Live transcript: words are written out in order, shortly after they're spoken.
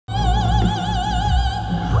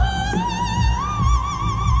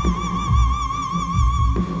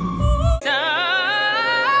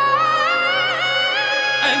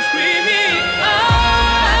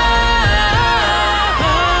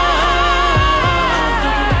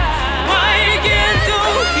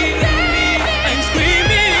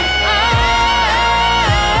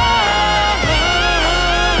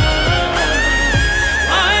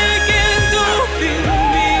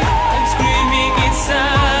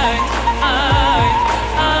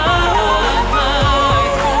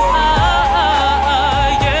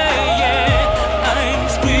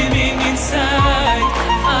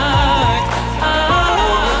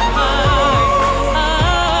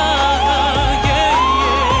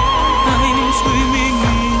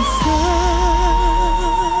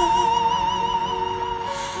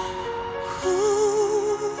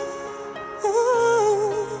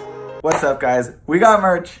guys? We got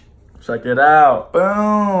merch. Check it out.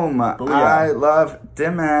 Boom. Booyah. I love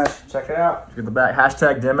Dimash. Check it out. Get the back.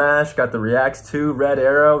 Hashtag Dimash. Got the ReactsTo red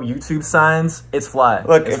arrow. YouTube signs. It's fly.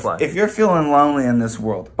 Look, it's fly. if you're feeling lonely in this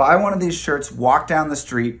world, buy one of these shirts, walk down the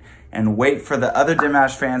street, and wait for the other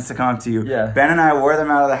Dimash fans to come up to you. Yeah. Ben and I wore them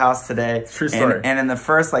out of the house today. True story. And in the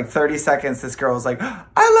first like 30 seconds, this girl was like, I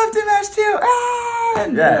love Dimash too. Ah!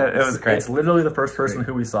 And yeah, it was great. It's literally the first person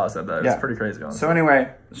who we saw said that. It's pretty crazy. Honestly. So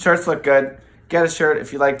anyway, shirts look good. Get a shirt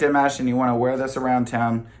if you like Dimash and you want to wear this around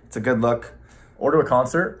town. It's a good look. Or to a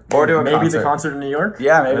concert. Or to a maybe concert. the concert in New York.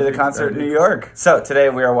 Yeah, maybe the concert in New York. So today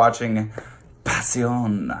we are watching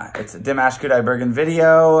Passione. It's a Dimash Kudaibergen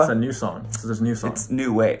video. It's a new song. This is a new song. It's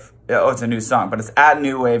New Wave. Oh, it's a new song, but it's at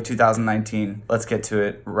New Wave 2019. Let's get to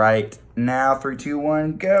it right now. 3, 2,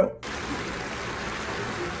 1, go.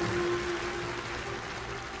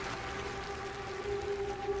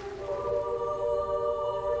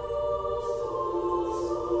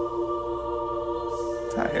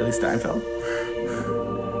 Is that Haley Steinfeld?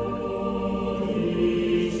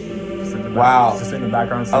 Wow. Just in the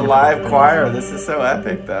background. A live choir. This is so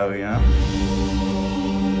epic, though, you know?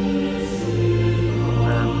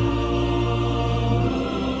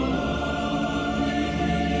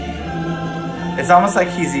 It's almost like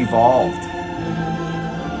he's evolved.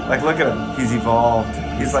 Like, look at him. He's evolved.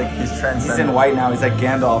 He's like, he's transcendent. He's in white now. He's like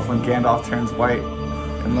Gandalf when Gandalf turns white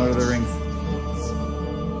in Lord of the Rings.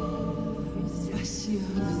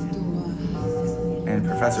 And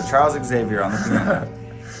Professor Charles Xavier on the piano.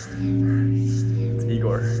 It's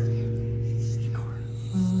Igor.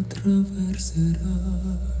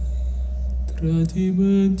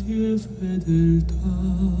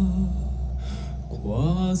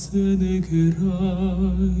 Quase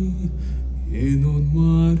negherai e non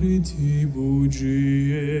mare ti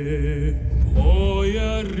bugie, poi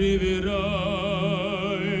arriverai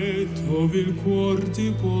dove il cuor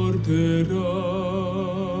ti porterà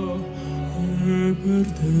e per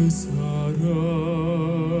te sarà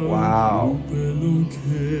quello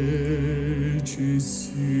che ci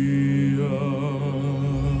sia.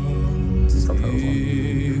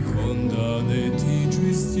 Ti condanna e ti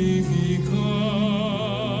giustifica.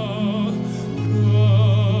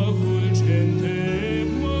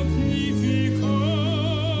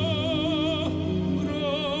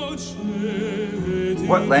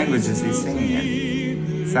 What language is he singing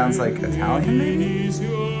in? Sounds like Italian, maybe?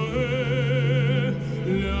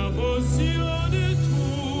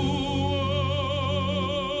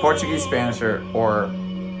 Portuguese, Spanish, or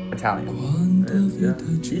Italian? Yeah.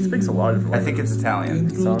 He speaks a lot of different languages. I think it's Italian. He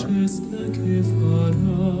speaks a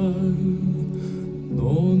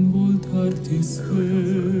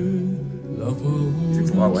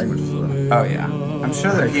lot of languages, though. Oh, yeah. I'm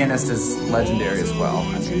sure the pianist is legendary as well.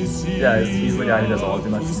 I mean, yeah, he's the guy who does all of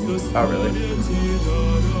Dimash music. Oh, really?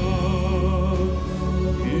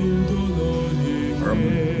 Or a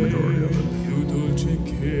majority of it.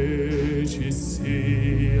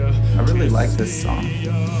 I really like this song.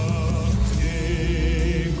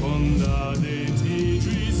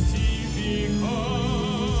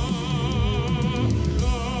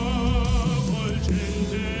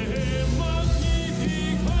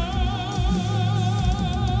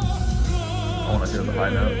 The high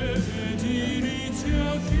note.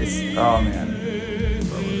 Oh man,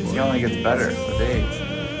 he only gets better with age.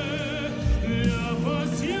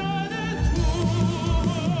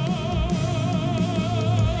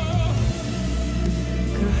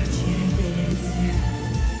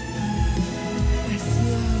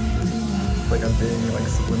 Like I'm being like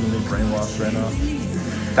subliminally brainwashed right now.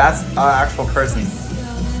 That's an actual person.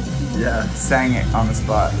 Yeah, sang it on the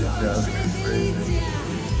spot. Yeah, that's crazy.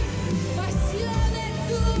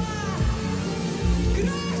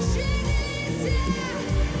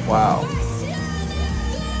 Wow.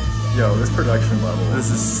 Yo, this production level. This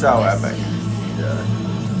is so epic. Yeah.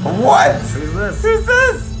 What? Who's this? Who's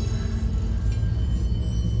this?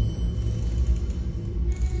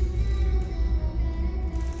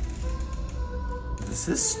 This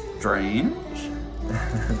is strange.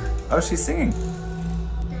 Oh, she's singing.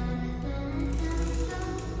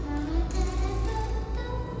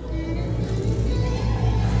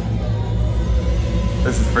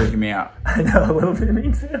 This is freaking me out. I know, a little bit,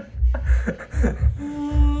 me too.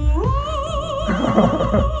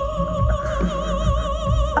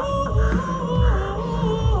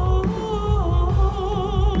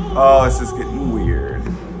 Oh, this is getting weird.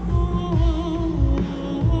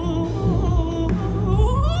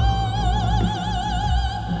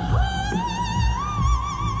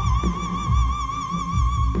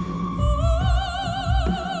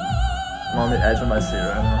 I'm on the edge of my seat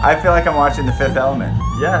right now. I feel like I'm watching The Fifth Element.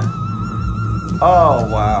 Yeah. Oh,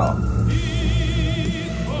 wow.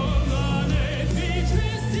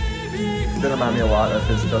 Did remind me a lot of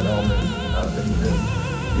his drum element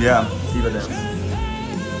in Yeah. Diva Dance.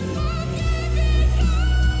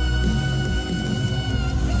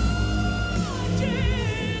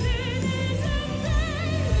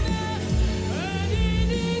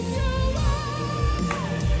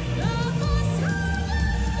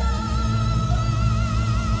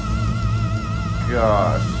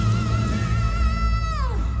 Gosh.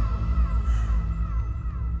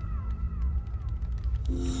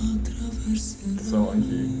 So on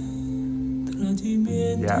key.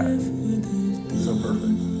 Yeah. So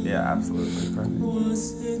perfect. Yeah, absolutely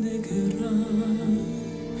perfect.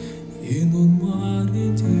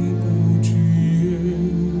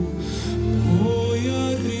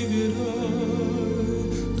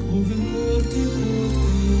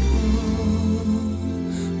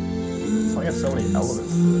 Song has so many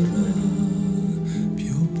elements to it.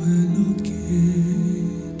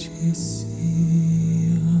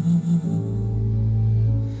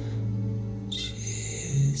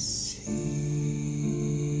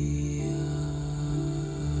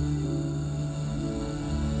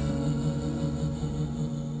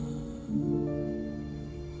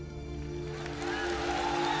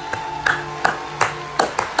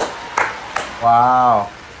 Wow.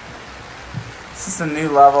 It's just a new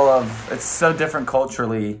level of, it's so different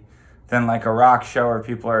culturally than like a rock show where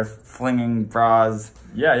people are flinging bras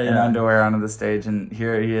and underwear onto the stage, and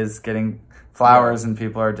here he is getting flowers and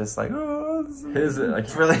people are just like, oh, His like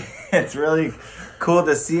it's really cool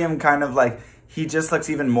to see him kind of like, he just looks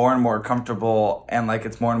even more and more comfortable, and like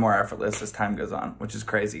it's more and more effortless as time goes on, which is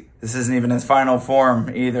crazy. This isn't even his final form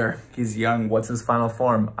either. He's young. What's his final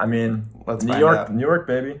form? I mean, Let's New find York, out. New York,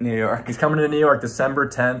 baby. New York. He's coming to New York December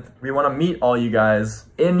 10th. We want to meet all you guys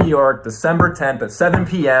in New York December 10th at 7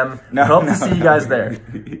 p.m. No, Hope no, to see you no. guys there.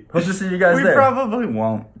 Hope to see you guys We there. probably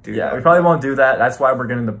won't do that. Yeah, we probably won't do that. That's why we're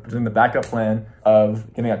doing the backup plan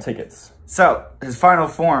of getting out tickets. So his final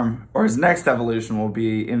form, or his next evolution, will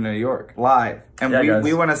be in New York, live. And Yeah, guys.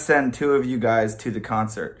 we want to send 2 of you guys to the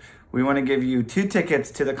concert. We want to give you 2 tickets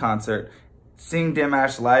to the concert, seeing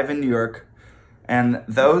Dimash live in New York. And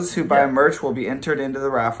those who buy merch will be entered into the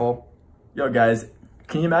raffle. Yo, guys,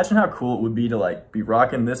 can you imagine how cool it would be to like be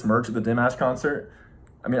rocking this merch at the Dimash concert?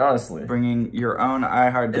 I mean, honestly, Bringing your own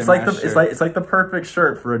I Heart Dimash it's like shirt. it's like the perfect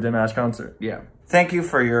shirt for a Dimash concert. Yeah. Thank you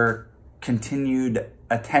for your continued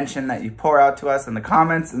attention that you pour out to us in the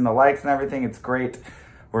comments and the likes and everything. It's great.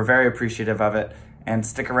 We're very appreciative of it. And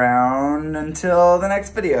stick around until the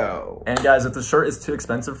next video. And guys, if the shirt is too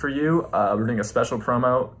expensive for you, we're doing a special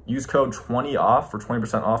promo. Use code 20OFF for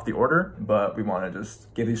 20% off the order. But we want to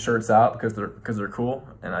just get these shirts out because they're cool,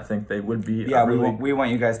 and I think they would be. Yeah, we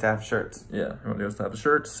want you guys to have shirts. Yeah, we want you guys to have the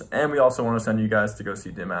shirts, and we also want to send you guys to go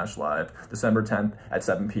see Dimash live December 10th at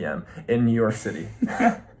 7 p.m. in New York City.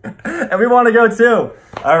 And we want to go too.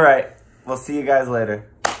 All right. We'll see you guys later.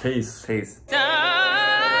 Peace. Peace.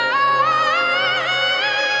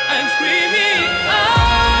 I'm screaming,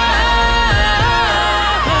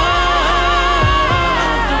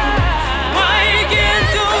 why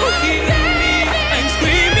can't you hear me? I'm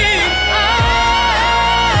screaming,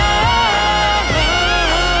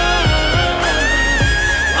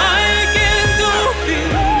 why can't you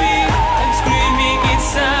feel me? I'm screaming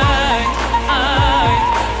inside,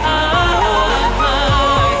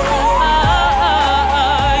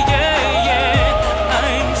 yeah,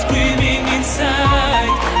 I'm screaming inside.